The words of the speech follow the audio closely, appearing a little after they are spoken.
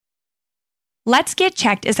Let's Get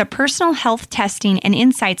Checked is a personal health testing and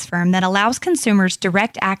insights firm that allows consumers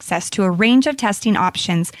direct access to a range of testing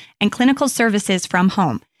options and clinical services from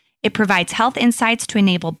home. It provides health insights to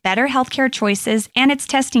enable better healthcare choices, and its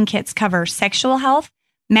testing kits cover sexual health,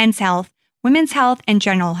 men's health, women's health, and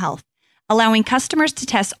general health, allowing customers to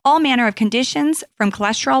test all manner of conditions from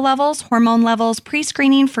cholesterol levels, hormone levels,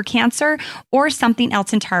 pre-screening for cancer, or something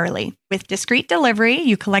else entirely. With discreet delivery,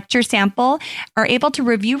 you collect your sample, are able to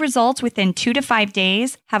review results within 2 to 5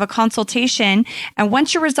 days, have a consultation, and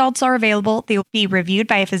once your results are available, they will be reviewed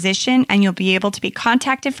by a physician and you'll be able to be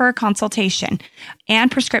contacted for a consultation,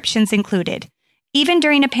 and prescriptions included. Even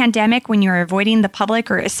during a pandemic, when you're avoiding the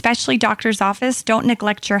public or especially doctor's office, don't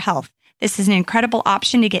neglect your health. This is an incredible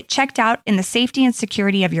option to get checked out in the safety and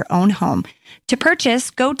security of your own home. To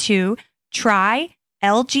purchase, go to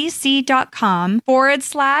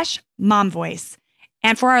trylgc.com/momvoice.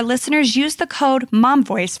 And for our listeners, use the code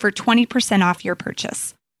MOMVOICE for 20% off your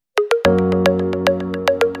purchase.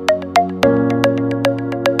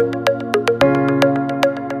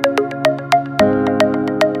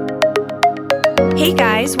 Hey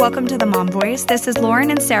guys, welcome to the Mom Voice. This is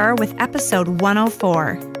Lauren and Sarah with episode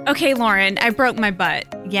 104. Okay, Lauren, I broke my butt.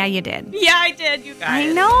 Yeah, you did. Yeah, I did, you guys. I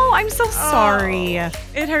know. I'm so sorry.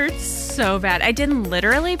 It hurts so bad. I didn't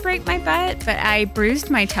literally break my butt, but I bruised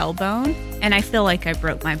my tailbone, and I feel like I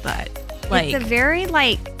broke my butt. It's a very,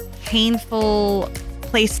 painful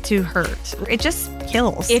place to hurt. It just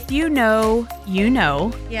kills. If you know,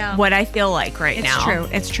 what I feel like right now.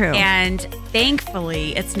 It's true. And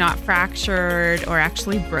thankfully, it's not fractured or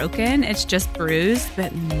actually broken. It's just bruised.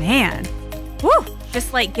 But man,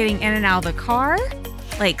 just getting in and out of the car,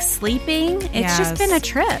 sleeping. It's just been a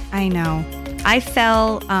trip. I know. I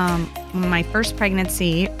fell my first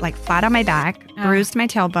pregnancy, flat on my back, bruised my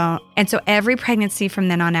tailbone. And so every pregnancy from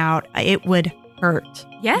then on out, it would hurt.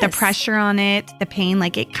 Yes. The pressure on it, the pain,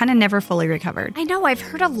 it kind of never fully recovered. I know. I've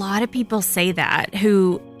heard a lot of people say that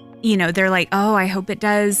who, they're like, oh, I hope it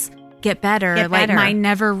does get better. Mine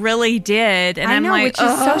never really did. And I'm which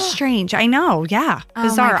is so strange. I know. Yeah. Oh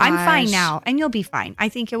bizarre. I'm fine now and you'll be fine. I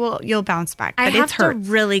think you'll bounce back. But I have to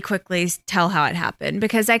really quickly tell how it happened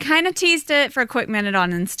because I kind of teased it for a quick minute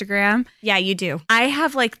on Instagram. Yeah, you do. I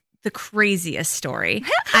have the craziest story.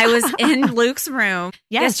 I was in Luke's room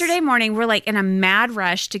yesterday morning. We're in a mad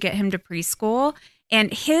rush to get him to preschool,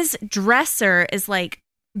 and his dresser is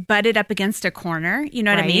butted up against a corner. You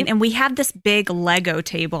know what I mean? And we have this big Lego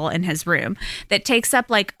table in his room that takes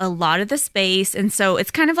up a lot of the space, and so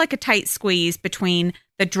it's kind of a tight squeeze between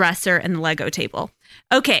the dresser and the Lego table.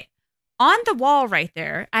 Okay, on the wall right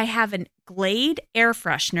there, I have a Glade air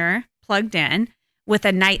freshener plugged in with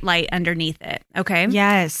a night light underneath it. Okay.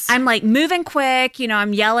 Yes. I'm moving quick.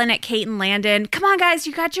 I'm yelling at Kate and Landon. Come on, guys.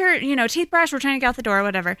 You got your, teeth brush. We're trying to get out the door,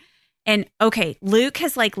 whatever. And okay, Luke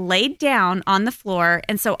has laid down on the floor.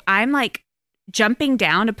 And so I'm jumping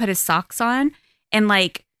down to put his socks on. And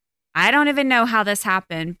I don't even know how this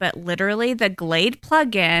happened, but literally the Glade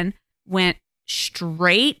plug-in went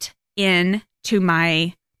straight into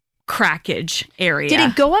my crackage area. Did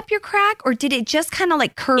it go up your crack or did it just kind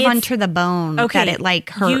of curve onto the bone that it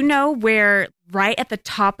hurt? You know where right at the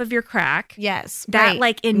top of your crack? Yes. That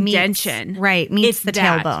indention. Meets the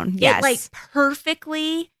tailbone. Yes. It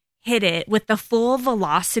perfectly hit it with the full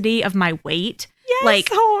velocity of my weight. Yes.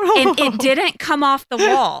 And it didn't come off the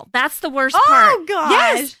wall. That's the worst part. Oh gosh.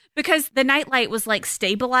 Yes. Because the nightlight was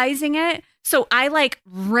stabilizing it. So I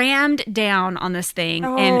rammed down on this thing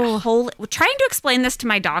and trying to explain this to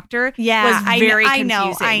my doctor was very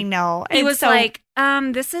confusing. I know. He was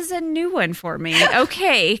this is a new one for me.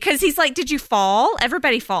 Okay. Because he's did you fall?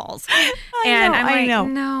 Everybody falls.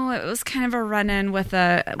 I'm no, it was kind of a run-in with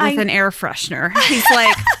an air freshener. He's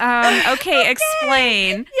okay,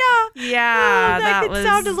 explain. Yeah. That could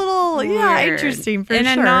sound a little interesting for in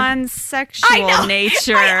sure. In a non-sexual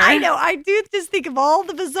nature. I know. I do just think of all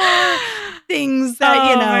the bizarre things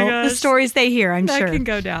that, the stories they hear, I'm sure. That can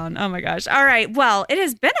go down. Oh my gosh. All right. Well, it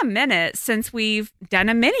has been a minute since we've done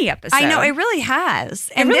a mini episode. I know. It really has.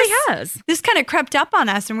 And it really has. This kind of crept up on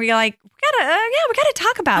us and we we gotta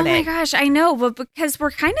talk about it. Oh my gosh. I know. But because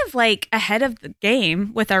we're kind of ahead of the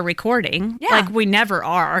game with our recording. Yeah. We never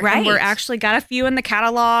are. Right. And we're actually got a few in the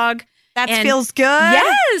catalog. That feels good.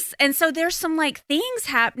 Yes. And so there's some things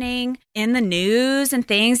happening in the news and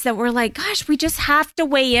things that we're gosh, we just have to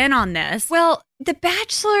weigh in on this. Well, the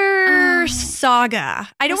Bachelor saga.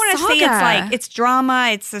 I don't want to say it's drama.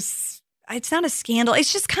 It's it's not a scandal.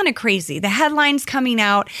 It's just kind of crazy. The headlines coming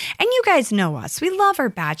out, and you guys know us. We love our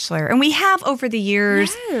Bachelor, and we have over the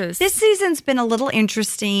years. Yes. This season's been a little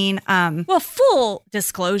interesting. Well, full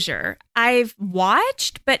disclosure, I've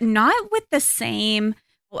watched, but not with the same.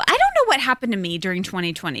 I don't know what happened to me during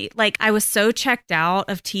 2020. Like, I was so checked out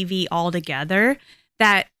of TV altogether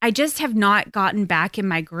that I just have not gotten back in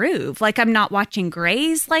my groove. Like, I'm not watching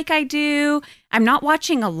Grey's like I do. I'm not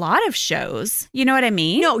watching a lot of shows. You know what I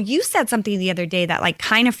mean? No, you said something the other day that like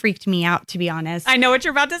kind of freaked me out, to be honest. I know what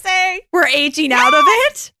you're about to say. We're aging out of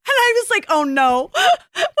it. And I was like, oh no,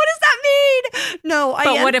 what does that mean? No,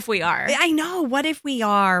 But what if we are? I know. What if we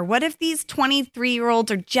are? What if these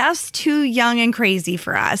 23-year-olds are just too young and crazy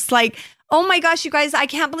for us? Like, oh my gosh, you guys, I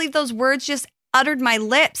can't believe those words just uttered my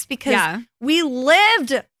lips because we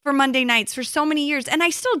lived for Monday nights for so many years, and I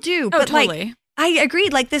still do. Oh, but totally. Like, I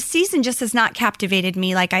agreed. Like, this season just has not captivated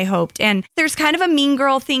me like I hoped. And there's kind of a mean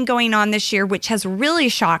girl thing going on this year, which has really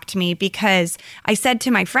shocked me because I said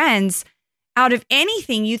to my friends, out of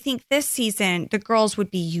anything, you think this season the girls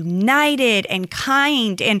would be united and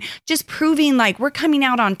kind and just proving like we're coming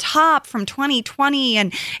out on top from 2020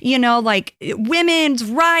 and, you know, like women's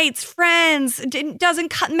rights, friends, it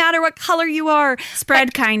doesn't matter what color you are.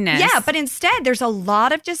 Spread kindness. Yeah, but instead there's a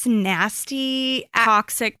lot of just nasty,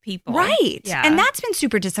 toxic people. Right. Yeah. And that's been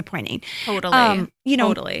super disappointing. Totally. You know,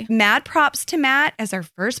 totally. Mad props to Matt as our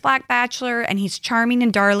first Black Bachelor, and he's charming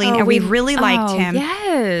and darling, and we really liked him.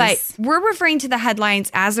 Yes. But we're referring to the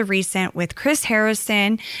headlines as of recent with Chris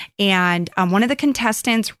Harrison and one of the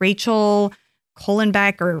contestants, Rachel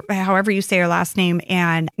Kohlenbeck, or however you say her last name,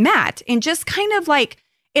 and Matt. And just kind of like,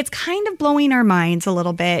 it's kind of blowing our minds a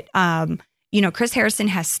little bit. You know, Chris Harrison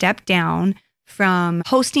has stepped down from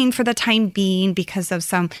hosting for the time being because of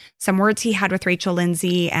some words he had with Rachel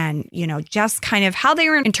Lindsay and, you know, just kind of how they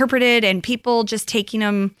were interpreted and people just taking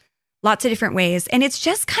them lots of different ways. And it's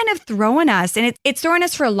just kind of throwing us, and it's throwing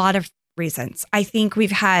us for a lot of reasons. I think we've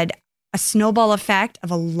had a snowball effect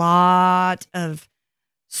of a lot of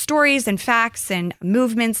stories and facts and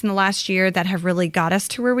movements in the last year that have really got us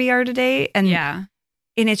to where we are today. And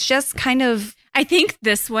and it's just kind of, I think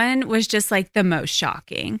this one was just like the most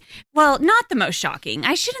shocking. Well, not the most shocking.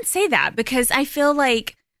 I shouldn't say that because I feel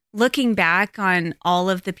like looking back on all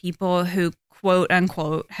of the people who quote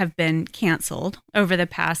unquote have been canceled over the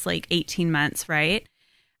past like 18 months, right?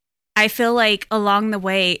 I feel like along the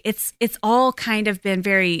way, it's all kind of been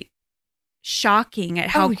very shocking at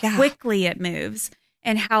how quickly it moves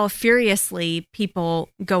and how furiously people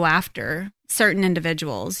go after certain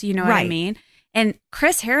individuals. You know what I mean? And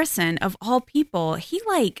Chris Harrison, of all people, he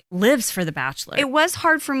like lives for The Bachelor. It was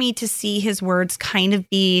hard for me to see his words kind of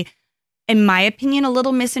be, in my opinion, a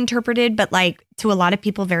little misinterpreted, but like to a lot of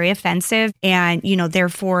people, very offensive. And, you know,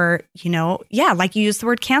 therefore, you know, like you used the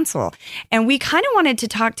word cancel. And we kind of wanted to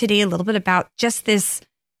talk today a little bit about just this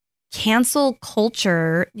cancel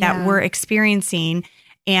culture that we're experiencing.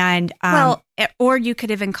 And well, or you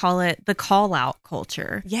could even call it the call out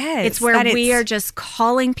culture. Yes. It's where we are just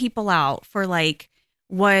calling people out for like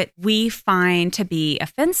what we find to be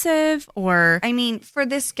offensive or... I mean, for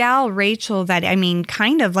this gal, Rachel, that, I mean,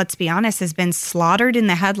 kind of, let's be honest, has been slaughtered in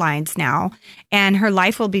the headlines now. And her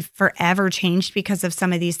life will be forever changed because of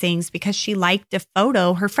some of these things, because she liked a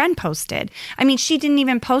photo her friend posted. I mean, she didn't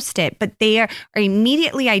even post it, but they are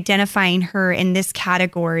immediately identifying her in this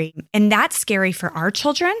category. And that's scary for our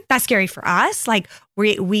children. That's scary for us. Like,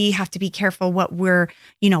 we have to be careful what we're,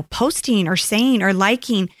 you know, posting or saying or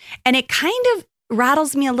liking. And it kind of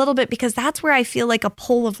rattles me a little bit because that's where I feel like a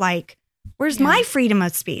pull of like, where's my freedom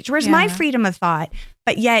of speech? Where's my freedom of thought?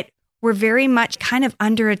 But yet we're very much kind of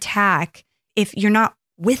under attack. If you're not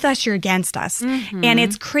with us, you're against us. Mm-hmm. And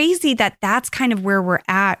it's crazy that that's kind of where we're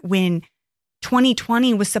at when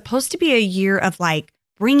 2020 was supposed to be a year of like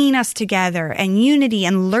bringing us together and unity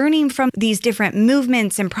and learning from these different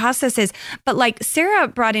movements and processes. But like Sarah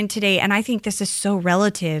brought in today, and I think this is so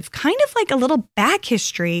relative, kind of like a little back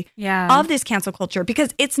history of this cancel culture,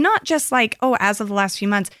 because it's not just like, oh, as of the last few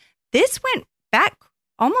months, this went back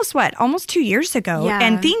almost 2 years ago. Yeah.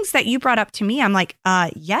 And things that you brought up to me, I'm like,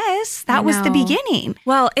 yes, that was the beginning.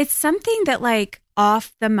 Well, it's something that like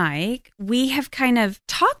off the mic, we have kind of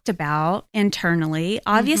talked about internally,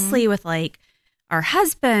 obviously with like our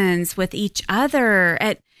husbands, with each other,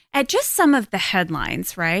 at just some of the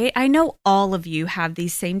headlines, right? I know all of you have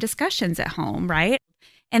these same discussions at home, right?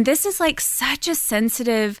 And this is like such a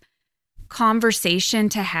sensitive conversation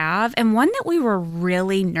to have, and one that we were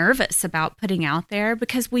really nervous about putting out there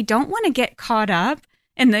because we don't want to get caught up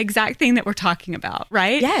in the exact thing that we're talking about,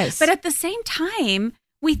 right? Yes. But at the same time,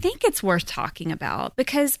 we think it's worth talking about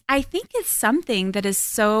because I think it's something that is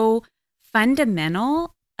so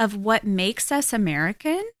fundamental of what makes us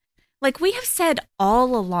American. Like we have said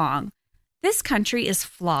all along, this country is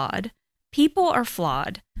flawed. People are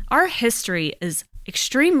flawed. Our history is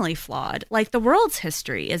extremely flawed. Like the world's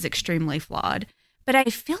history is extremely flawed. But I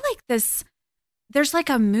feel like there's like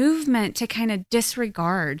a movement to kind of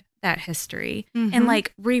disregard that history and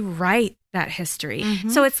like rewrite that history.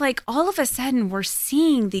 So it's like all of a sudden we're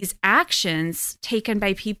seeing these actions taken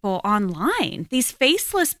by people online, these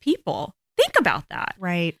faceless people. Think about that.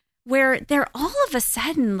 Right. Where they're all of a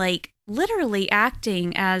sudden like literally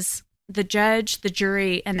acting as the judge, the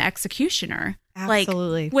jury, and the executioner.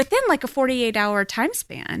 Absolutely. Like within like a 48-hour time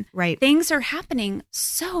span. Right. Things are happening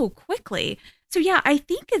so quickly. So yeah, I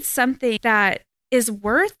think it's something that is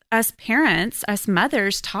worth us parents, us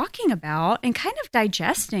mothers talking about and kind of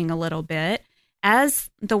digesting a little bit as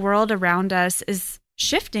the world around us is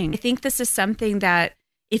shifting. I think this is something that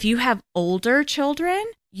if you have older children,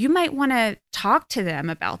 you might want to talk to them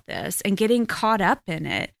about this and getting caught up in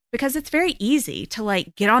it because it's very easy to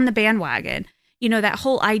like get on the bandwagon. You know, that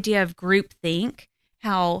whole idea of groupthink,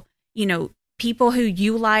 how, you know, people who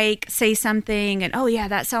you like say something and, oh yeah,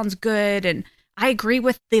 that sounds good. And I agree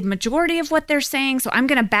with the majority of what they're saying. So I'm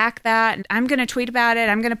going to back that. And I'm going to tweet about it.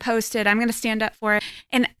 I'm going to post it. I'm going to stand up for it.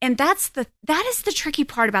 And that is the tricky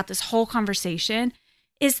part about this whole conversation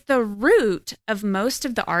is the root of most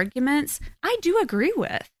of the arguments I do agree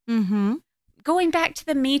with. Going back to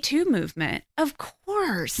the Me Too movement, of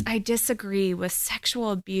course, I disagree with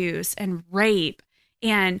sexual abuse and rape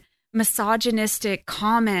and misogynistic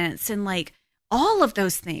comments and like all of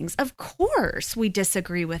those things. Of course, we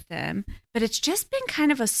disagree with them, but it's just been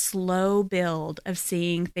kind of a slow build of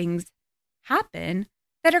seeing things happen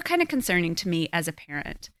that are kind of concerning to me as a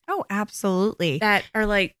parent. Oh, absolutely. That are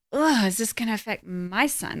like, oh, is this going to affect my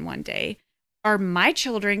son one day? Are my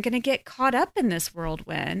children going to get caught up in this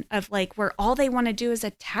whirlwind of like where all they want to do is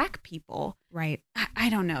attack people? Right. I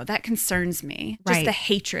don't know. That concerns me. Just Right. the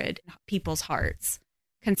hatred in people's hearts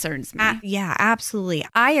concerns me. Yeah, absolutely.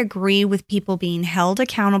 I agree with people being held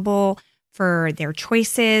accountable for their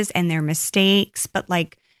choices and their mistakes. But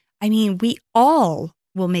like, I mean, we all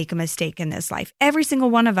will make a mistake in this life. Every single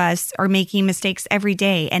one of us are making mistakes every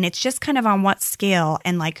day. And it's just kind of on what scale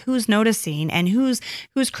and like who's noticing and who's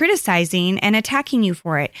criticizing and attacking you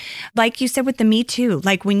for it. Like you said with the Me Too,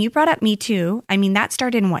 like when you brought up Me Too, I mean, that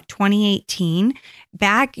started in 2018,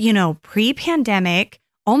 back, pre-pandemic,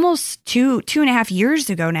 almost two and a half years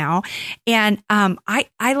ago now. And I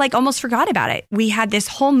like almost forgot about it. We had this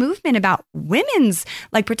whole movement about women's,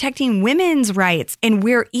 like protecting women's rights. And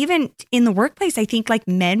we're even in the workplace, I think like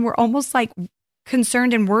men were almost like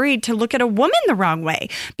concerned and worried to look at a woman the wrong way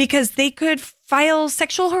because they could file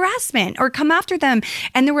sexual harassment or come after them.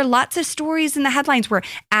 And there were lots of stories in the headlines where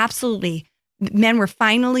absolutely men were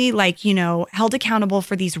finally held accountable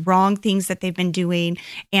for these wrong things that they've been doing,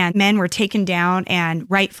 and men were taken down, and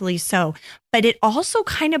rightfully so. But it also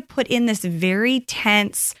kind of put in this very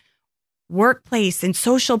tense workplace and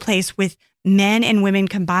social place with men and women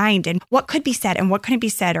combined, and what could be said and what couldn't be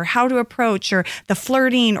said, or how to approach, or the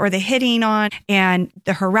flirting or the hitting on and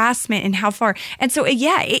the harassment and how far. And so, it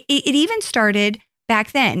even started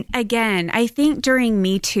back then. Again, I think during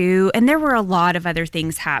Me Too, and there were a lot of other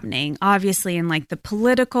things happening, obviously in like the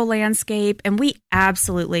political landscape, and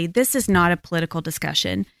this is not a political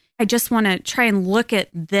discussion. I just want to try and look at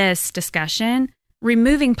this discussion,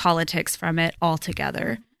 removing politics from it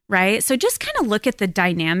altogether, right? So just kind of look at the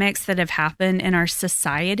dynamics that have happened in our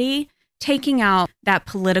society, taking out that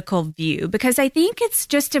political view, because I think it's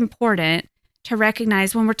just important to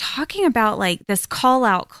recognize when we're talking about like this call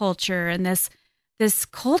out culture and this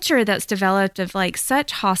culture that's developed of like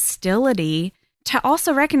such hostility, to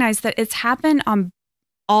also recognize that it's happened on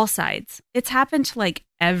all sides. It's happened to like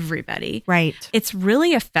everybody. Right. It's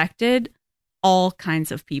really affected all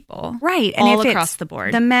kinds of people. Right. And all if across it's the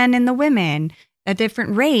board. The men and the women, a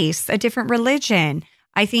different race, a different religion.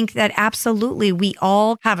 I think that absolutely we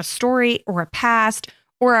all have a story or a past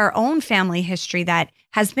or our own family history that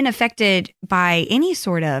has been affected by any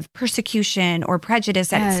sort of persecution or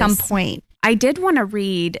prejudice at some point. I did want to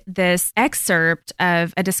read this excerpt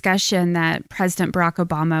of a discussion that President Barack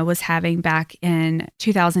Obama was having back in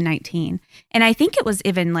 2019. And I think it was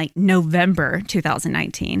even like November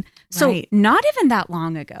 2019. So Right. not even that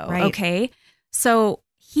long ago. Right. Okay. So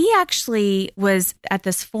he actually was at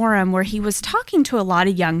this forum where he was talking to a lot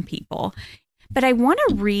of young people. But I want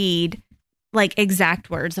to read like exact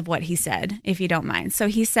words of what he said, if you don't mind. So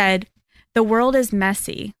he said, "The world is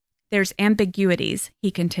messy. There's ambiguities,"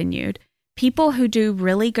 he continued. "People who do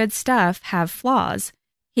really good stuff have flaws.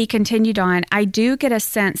 He continued on, I do get a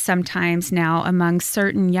sense sometimes now among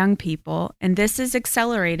certain young people, and this is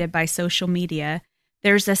accelerated by social media,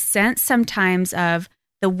 there's a sense sometimes of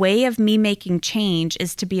the way of me making change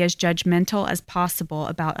is to be as judgmental as possible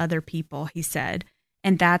about other people, he said.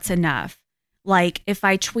 And that's enough. Like if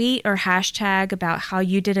I tweet or hashtag about how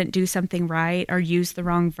you didn't do something right or use the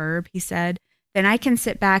wrong verb, he said, then I can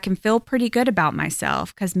sit back and feel pretty good about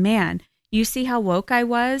myself because, man, you see how woke I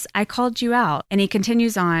was? I called you out. And he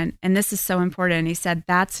continues on, and this is so important. He said,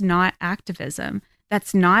 that's not activism.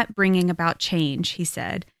 That's not bringing about change, he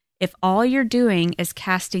said. If all you're doing is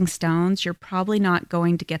casting stones, you're probably not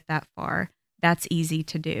going to get that far. That's easy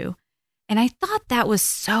to do. And I thought that was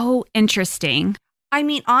so interesting. I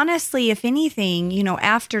mean, honestly, if anything,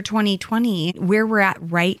 after 2020, where we're at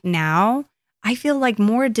right now, I feel like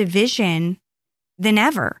more division than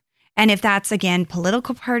ever. And if that's, again,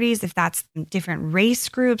 political parties, if that's different race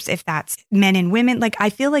groups, if that's men and women, I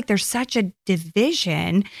feel like there's such a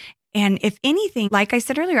division. And if anything, like I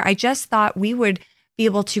said earlier, I just thought we would be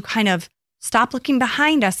able to kind of stop looking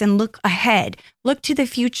behind us and look ahead, look to the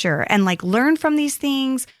future and learn from these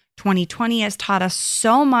things. 2020 has taught us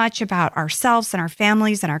so much about ourselves and our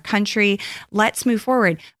families and our country. Let's move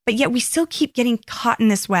forward. But yet we still keep getting caught in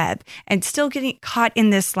this web and still getting caught in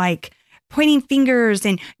this pointing fingers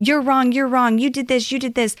and you're wrong, you did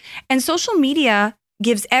this. And social media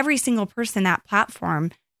gives every single person that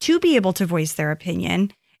platform to be able to voice their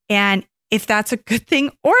opinion. And if that's a good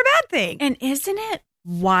thing or a bad thing. And isn't it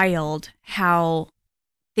wild how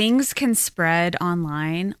things can spread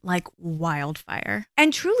online like wildfire?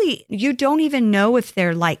 And truly, you don't even know if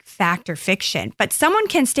they're fact or fiction, but someone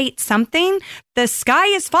can state something, the sky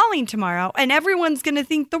is falling tomorrow, and everyone's going to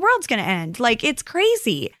think the world's going to end. It's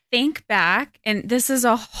crazy. Think back, and this is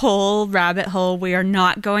a whole rabbit hole we are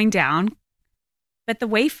not going down, but the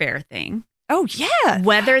Wayfair thing. Oh, yeah.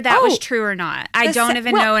 Whether that was true or not. I don't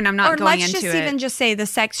even know, and I'm not going into it. Let's just even just say the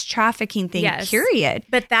sex trafficking thing, period.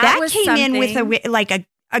 But that was came something... in with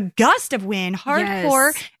a gust of wind,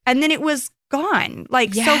 hardcore, and then it was gone,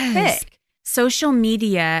 so quick. Social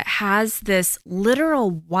media has this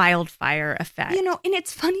literal wildfire effect. And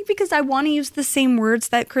it's funny because I want to use the same words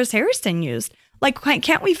that Chris Harrison used.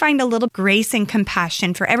 Can't we find a little grace and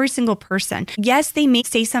compassion for every single person? Yes, they may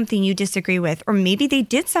say something you disagree with, or maybe they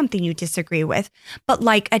did something you disagree with, but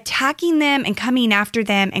attacking them and coming after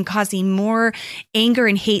them and causing more anger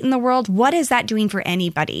and hate in the world, what is that doing for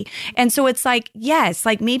anybody? And so it's yes,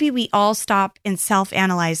 maybe we all stop and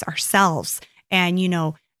self-analyze ourselves and,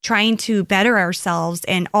 trying to better ourselves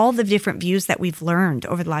and all the different views that we've learned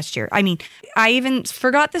over the last year. I mean, I even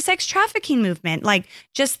forgot the sex trafficking movement,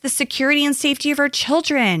 just the security and safety of our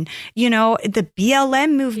children, the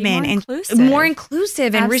BLM movement more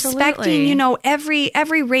inclusive and respecting,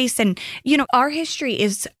 every race. And, our history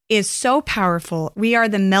is so powerful. We are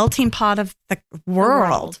the melting pot of the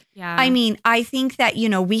world. Yeah. I mean, I think that,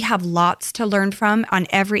 we have lots to learn from on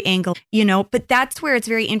every angle, but that's where it's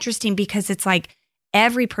very interesting because it's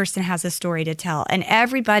every person has a story to tell and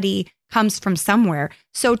everybody comes from somewhere.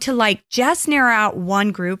 So to just narrow out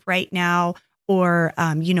one group right now or,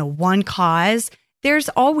 one cause, there's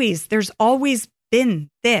always been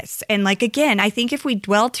this. And again, I think if we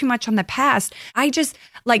dwell too much on the past, I just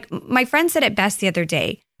my friend said it best the other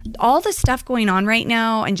day, all the stuff going on right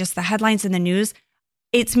now and just the headlines in the news,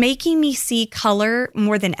 it's making me see color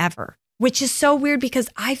more than ever. Which is so weird because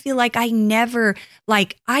I feel like I never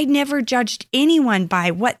judged anyone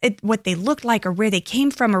by what they looked like or where they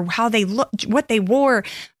came from or how they looked, what they wore.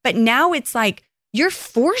 But now it's you're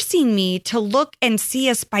forcing me to look and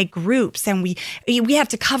see us by groups, and we have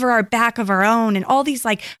to cover our back of our own and all these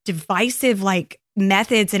divisive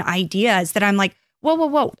methods and ideas that I'm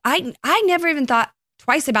whoa. I never even thought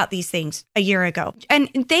twice about these things a year ago.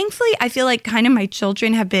 And thankfully, I feel kind of my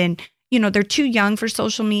children have been, they're too young for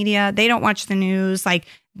social media. They don't watch the news.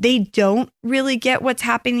 They don't really get what's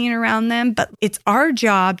happening around them, but it's our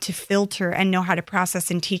job to filter and know how to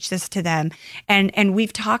process and teach this to them. And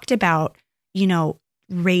we've talked about,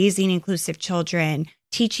 raising inclusive children,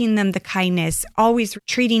 teaching them the kindness, always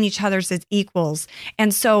treating each other as equals.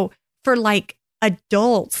 And so for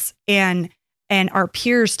adults and our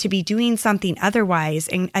peers to be doing something otherwise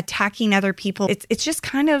and attacking other people, it's just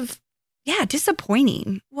kind of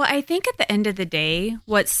disappointing. Well, I think at the end of the day,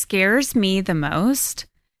 what scares me the most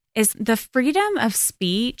is the freedom of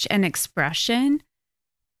speech and expression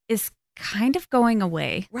is kind of going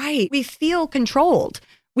away. Right. We feel controlled.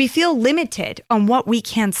 We feel limited on what we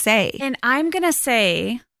can say. And I'm going to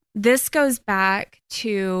say this goes back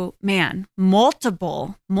to,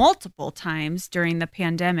 multiple times during the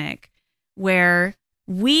pandemic where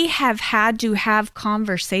we have had to have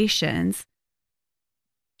conversations.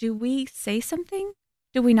 Do we say something?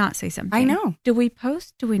 Do we not say something? I know. Do we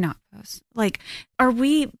post? Do we not post? Like, are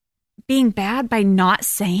we being bad by not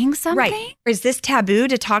saying something? Right. Or is this taboo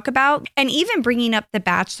to talk about? And even bringing up the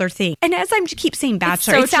Bachelor thing. And as I keep saying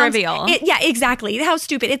Bachelor, it's so trivial. Yeah, exactly. How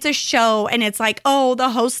stupid. It's a show and it's like, oh, the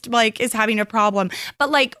host like is having a problem. But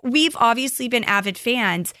like we've obviously been avid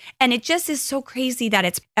fans and it just is so crazy that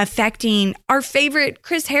it's affecting our favorite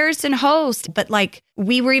Chris Harrison host. But like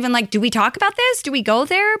we were even like, do we talk about this? Do we go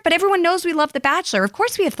there? But everyone knows we love The Bachelor. Of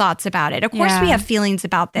course we have thoughts about it. Of course we have feelings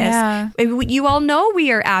about this. Yeah. You all know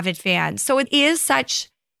we are avid fans. So it is such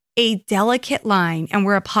a delicate line, and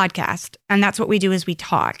we're a podcast, and that's what we do is we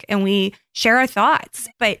talk and we share our thoughts.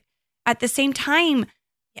 But at the same time,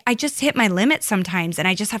 I just hit my limit sometimes and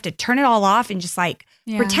I just have to turn it all off and just like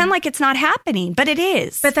pretend like it's not happening, but it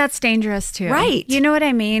is. But that's dangerous too. Right. You know what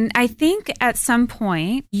I mean? I think at some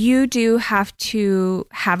point you do have to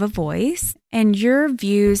have a voice and your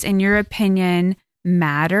views and your opinion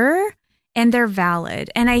matter and they're valid.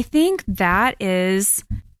 And I think that is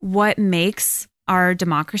what makes our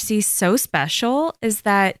democracy so special is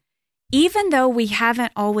that even though we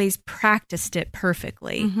haven't always practiced it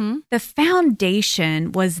perfectly, the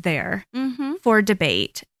foundation was there for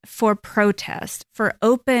debate, for protest, for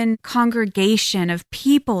open congregation of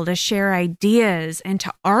people to share ideas and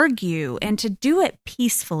to argue and to do it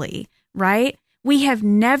peacefully, right? We have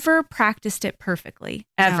never practiced it perfectly,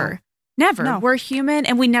 ever. Never. No. We're human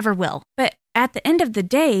and we never will. But at the end of the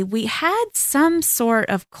day, we had some sort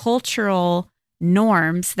of cultural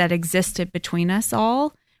norms that existed between us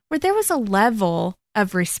all where there was a level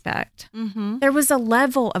of respect. There was a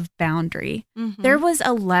level of boundary. There was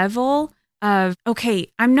a level of,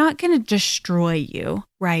 okay, I'm not going to destroy you.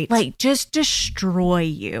 Right. Like just destroy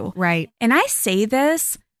you. Right. And I say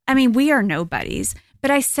this, I mean, we are nobodies,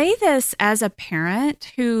 but I say this as a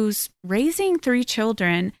parent who's raising 3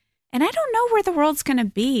 children and I don't know where the world's going to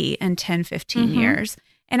be in 10, 15 years.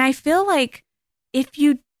 And I feel like if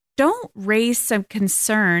you don't raise some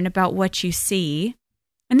concern about what you see,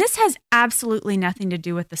 and this has absolutely nothing to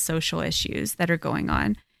do with the social issues that are going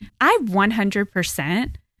on. I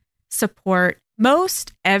 100% support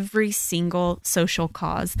most every single social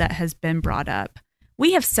cause that has been brought up.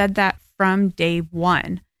 We have said that from day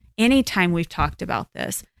one, anytime we've talked about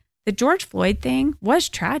this. The George Floyd thing was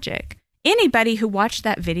tragic. Anybody who watched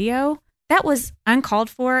that video, that was uncalled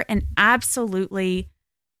for and absolutely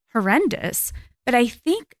horrendous. But I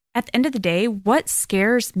think at the end of the day, what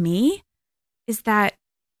scares me is that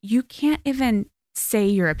you can't even say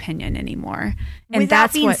your opinion anymore. And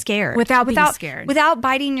without being scared. Without being scared. Without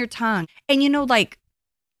biting your tongue. And, you know, like,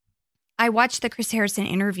 I watched the Chris Harrison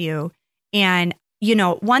interview and, you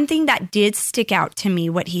know, one thing that did stick out to me,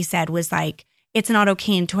 what he said was like, it's not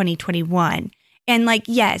okay in 2021. And like,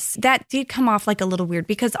 yes, that did come off like a little weird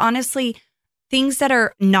because honestly, things that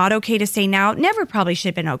are not okay to say now never probably should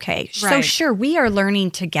have been okay. Right. So sure, we are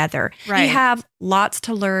learning together. Right. We have lots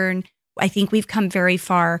to learn. I think we've come very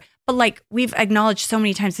far. But like we've acknowledged so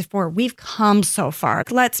many times before, we've come so far.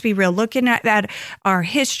 Let's be real. Looking at our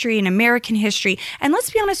history and American history, and let's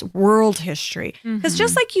be honest, world history. Because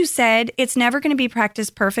just like you said, it's never going to be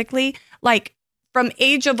practiced perfectly. Like from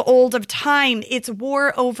age of old of time, it's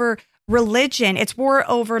war over religion, it's war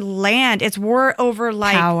over land, it's war over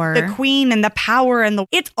like power. The queen and the power and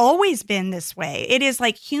it's always been this way. It is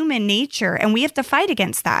like human nature and we have to fight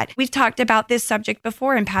against that. We've talked about this subject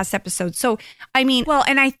before in past episodes. So, I mean, well,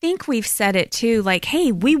 and I think we've said it too, like,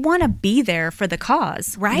 hey, we want to be there for the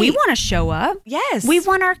cause, right? We want to show up. Yes. We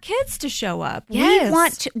want our kids to show up.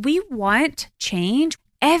 Yes. We want change.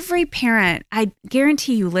 Every parent, I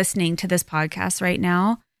guarantee you listening to this podcast right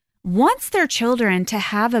now, wants their children to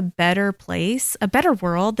have a better place, a better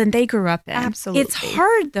world than they grew up in. Absolutely. It's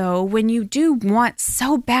hard, though, when you do want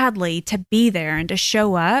so badly to be there and to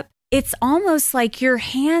show up. It's almost like your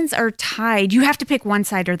hands are tied. You have to pick one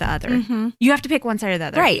side or the other. You have to pick one side or the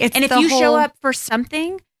other. Right. And if you show up for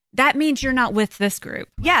something, that means you're not with this group.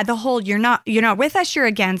 Yeah, the whole you're not with us, you're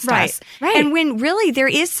against us. Right. And when really there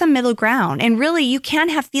is some middle ground and really you can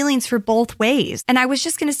have feelings for both ways. And I was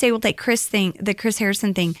just going to say with that the Chris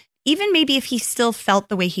Harrison thing, even maybe if he still felt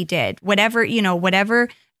the way he did, whatever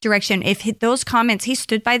direction, if those comments, he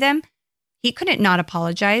stood by them, he couldn't not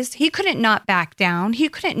apologize. He couldn't not back down. He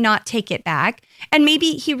couldn't not take it back. And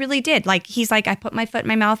maybe he really did. Like, he's like, I put my foot in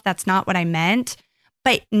my mouth. That's not what I meant.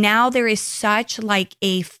 But now there is such like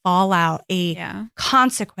a fallout, a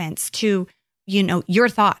consequence to, your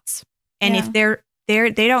thoughts. And if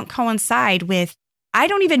they don't coincide with I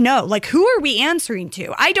don't even know. Like, who are we answering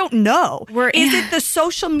to? I don't know. Is it the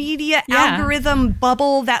social media algorithm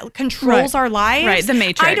bubble that controls our lives? Right, the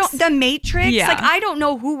Matrix. The Matrix. Yeah. Like, I don't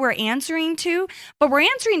know who we're answering to, but we're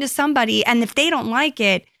answering to somebody, and if they don't like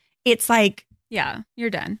it, it's like, yeah, you're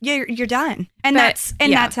done. Yeah, you're done. And that's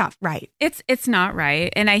not right. It's not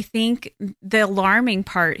right. And I think the alarming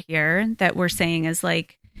part here that we're saying is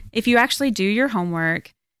like, if you actually do your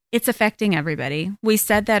homework, it's affecting everybody. We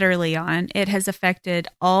said that early on. It has affected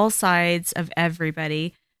all sides of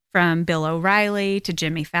everybody, from Bill O'Reilly to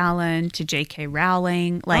Jimmy Fallon to J.K.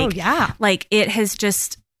 Rowling. Like, like it has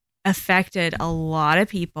just affected a lot of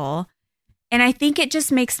people. And I think it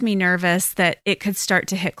just makes me nervous that it could start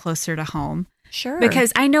to hit closer to home. Sure.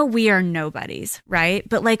 Because I know we are nobodies, right?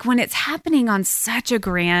 But like when it's happening on such a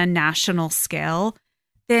grand national scale,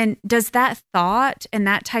 then does that thought and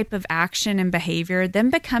that type of action and behavior then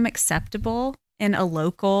become acceptable in a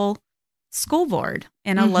local school board,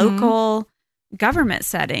 in a local government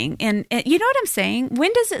setting? And you know what I'm saying?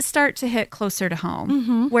 When does it start to hit closer to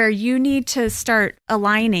home where you need to start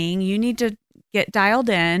aligning, you need to get dialed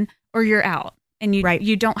in, or you're out and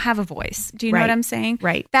you don't have a voice? Do you know what I'm saying?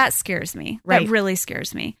 Right. That scares me. That really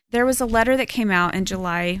scares me. There was a letter that came out in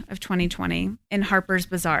July of 2020 in Harper's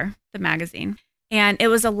Bazaar, the magazine. And it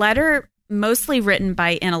was a letter mostly written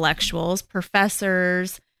by intellectuals,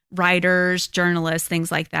 professors, writers, journalists,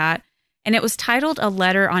 things like that. And it was titled A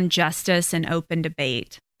Letter on Justice and Open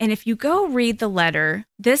Debate. And if you go read the letter,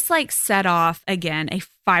 this like set off again a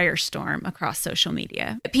firestorm across social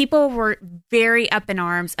media. People were very up in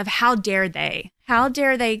arms of how dare they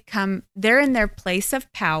come, they're in their place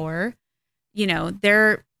of power. You know,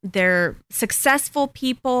 they're successful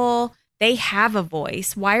people. They have a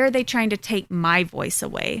voice. Why are they trying to take my voice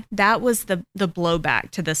away? That was the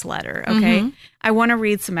blowback to this letter, okay? I want to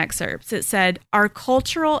read some excerpts. It said, our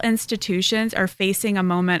cultural institutions are facing a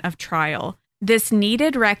moment of trial. This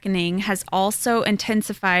needed reckoning has also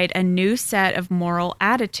intensified a new set of moral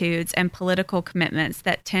attitudes and political commitments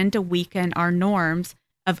that tend to weaken our norms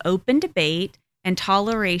of open debate and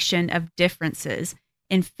toleration of differences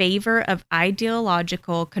in favor of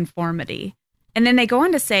ideological conformity. And then they go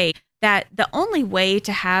on to say that the only way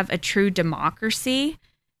to have a true democracy,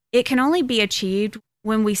 it can only be achieved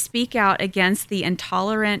when we speak out against the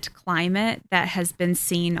intolerant climate that has been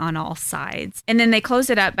seen on all sides. And then they close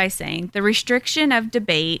it up by saying the restriction of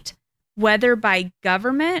debate, whether by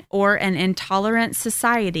government or an intolerant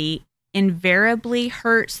society, invariably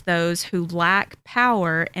hurts those who lack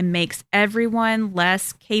power and makes everyone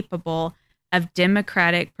less capable of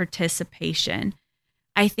democratic participation.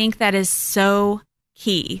 I think that is so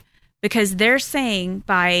key, because they're saying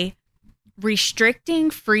by restricting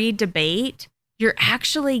free debate, you're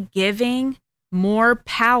actually giving more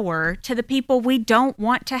power to the people we don't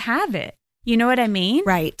want to have it. You know what I mean?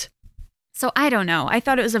 Right. So I don't know. I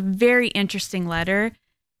thought it was a very interesting letter,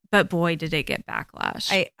 but boy, did it get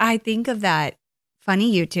backlash. I think of that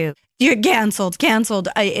funny YouTube. You're canceled.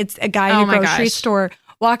 It's a guy in a grocery store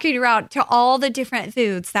walking around to all the different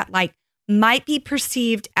foods that like might be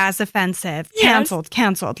perceived as offensive. Canceled.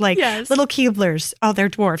 Like little Keeblers. Oh, they're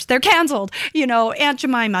dwarfs. They're canceled. You know, Aunt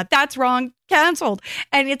Jemima, that's wrong. Canceled.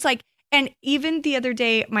 And it's like, and even the other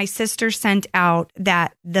day, my sister sent out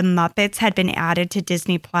that the Muppets had been added to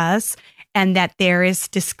Disney Plus, and that there is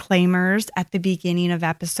disclaimers at the beginning of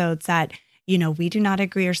episodes that, you know, we do not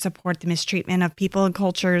agree or support the mistreatment of people and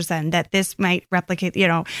cultures, and that this might replicate, you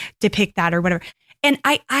know, depict that or whatever. And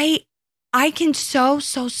I can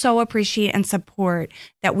so appreciate and support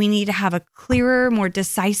that we need to have a clearer, more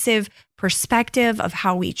decisive perspective of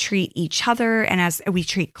how we treat each other and as we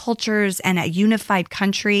treat cultures and a unified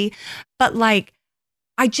country. But like,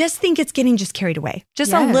 I just think it's getting just carried away,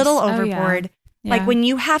 just a little overboard. Like when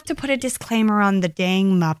you have to put a disclaimer on the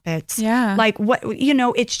dang Muppets, like what, you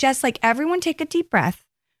know, it's just like, everyone take a deep breath.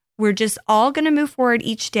 We're just all going to move forward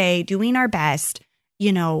each day, doing our best.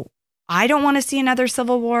 You know, I don't want to see another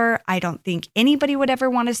civil war. I don't think anybody would ever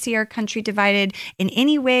want to see our country divided in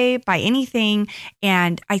any way by anything.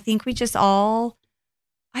 And I think we just all,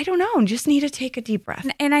 I don't know, just need to take a deep breath.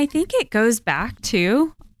 And I think it goes back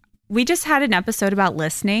to, we just had an episode about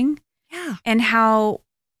listening. Yeah. And how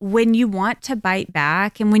when you want to bite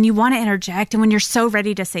back and when you want to interject and when you're so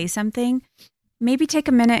ready to say something, maybe take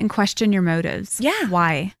a minute and question your motives. Yeah.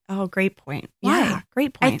 Why? Oh, great point. Why? Yeah,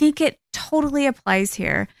 great point. I think it totally applies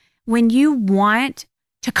here. When you want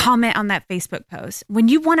to comment on that Facebook post, when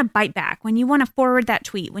you want to bite back, when you want to forward that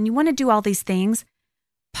tweet, when you want to do all these things,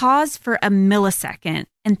 pause for a millisecond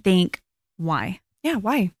and think, why? Yeah,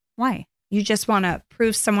 why? Why? you just want to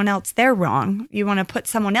prove someone else they're wrong. You want to put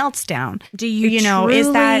someone else down. Do you truly,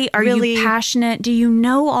 is that are really, you passionate? Do you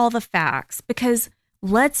know all the facts? Because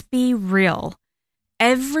let's be real.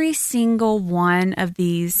 Every single one of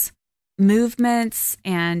these movements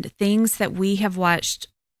and things that we have watched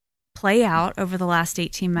play out over the last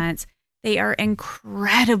 18 months, they are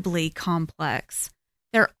incredibly complex.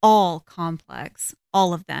 They're all complex,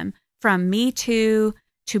 all of them, from Me Too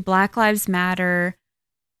to Black Lives Matter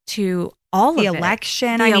to all the of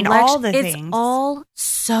election. it. All the it's things. It's all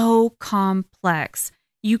so complex.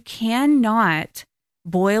 You cannot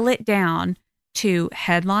boil it down to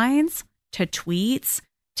headlines, to tweets,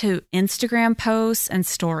 to Instagram posts and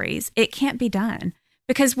stories. It can't be done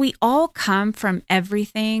because we all come from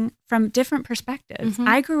everything from different perspectives. Mm-hmm.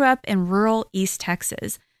 I grew up in rural East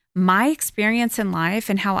Texas. My experience in life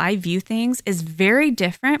and how I view things is very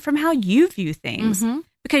different from how you view things. Mm-hmm.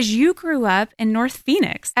 Because you grew up in North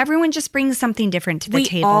Phoenix. Everyone just brings something different to the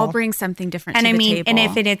table. We all bring something different to the table.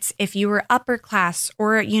 And if you were upper class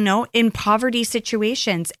or, in poverty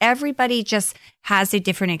situations, everybody just has a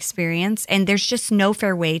different experience. And there's just no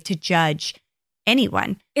fair way to judge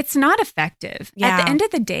anyone. It's not effective. Yeah. At the end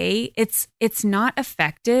of the day, it's not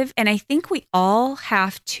effective. And I think we all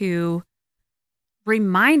have to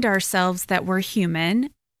remind ourselves that we're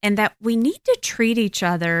human and that we need to treat each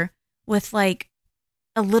other with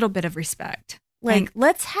a little bit of respect.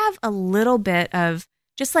 Let's have a little bit of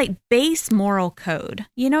just base moral code.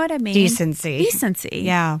 You know what I mean? Decency.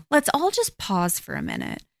 Yeah. Let's all just pause for a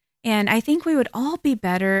minute. And I think we would all be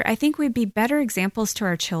better. I think we'd be better examples to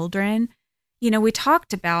our children. We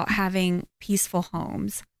talked about having peaceful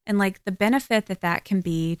homes and the benefit that can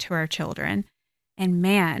be to our children. And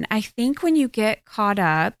man, I think when you get caught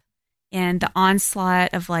up in the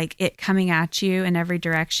onslaught of it coming at you in every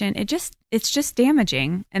direction, it's just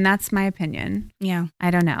damaging. And that's my opinion. Yeah.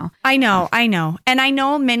 I don't know. I know. And I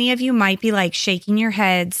know many of you might be shaking your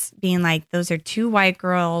heads, being those are two white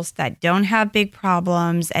girls that don't have big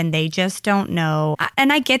problems and they just don't know.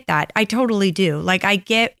 And I get that. I totally do. I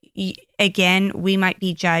get, again, we might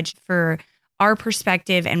be judged for our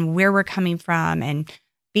perspective and where we're coming from and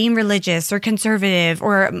being religious or conservative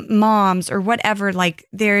or moms or whatever,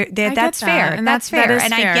 that's fair. And that's fair.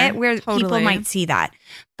 And I get where totally. people might see that.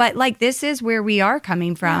 But this is where we are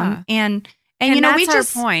coming from. Yeah. And that's we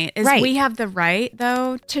just, our point is right. We have the right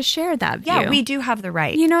though to share that view. Yeah, we do have the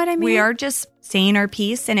right. You know what I mean? We are just saying our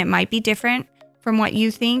piece and it might be different from what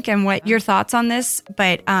you think and what your thoughts on this.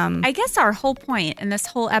 But I guess our whole point in this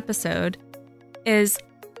whole episode is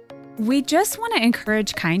we just want to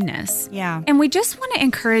encourage kindness. Yeah. And we just want to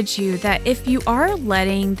encourage you that if you are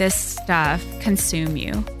letting this stuff consume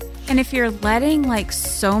you, and if you're letting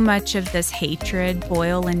so much of this hatred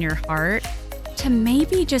boil in your heart, to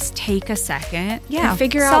maybe just take a second and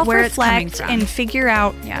figure out where it's coming from. And figure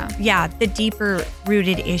out, the deeper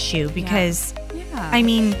rooted issue. Because,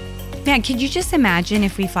 man, could you just imagine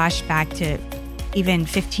if we flashed back to even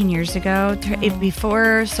 15 years ago,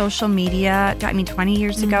 before social media, 20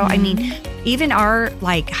 years ago. Mm-hmm. Even our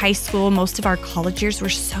high school, most of our college years were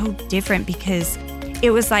so different because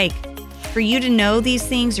it was for you to know these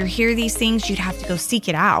things or hear these things, you'd have to go seek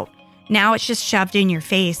it out. Now it's just shoved in your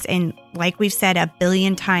face. And like we've said a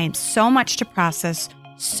billion times, so much to process,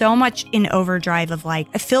 so much in overdrive of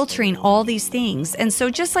filtering all these things. And so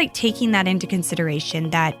just taking that into consideration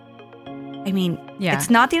that, it's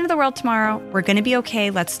not the end of the world tomorrow. We're going to be okay.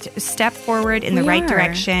 Let's step forward in the right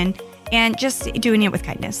direction and just doing it with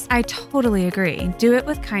kindness. I totally agree. Do it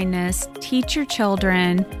with kindness. Teach your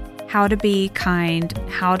children how to be kind,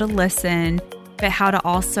 how to listen, but how to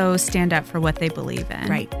also stand up for what they believe in.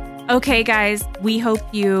 Right. Okay, guys, we hope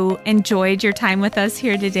you enjoyed your time with us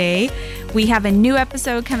here today. We have a new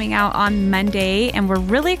episode coming out on Monday, and we're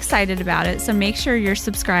really excited about it. So make sure you're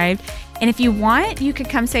subscribed. And if you want, you could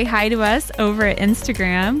come say hi to us over at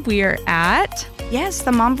Instagram. We are at... Yes,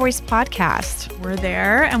 the Mom Voice Podcast. We're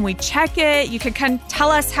there, and we check it. You could come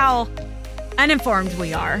tell us how uninformed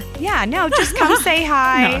we are. Yeah, no, just come say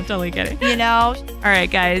hi. No, I'm totally kidding. All right,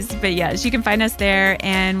 guys. But yes, you can find us there,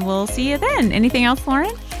 and we'll see you then. Anything else,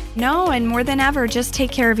 Lauren? No, and more than ever, just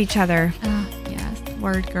take care of each other. Oh, yes.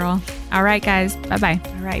 Word, girl. All right, guys. Bye-bye.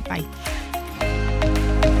 All right, bye.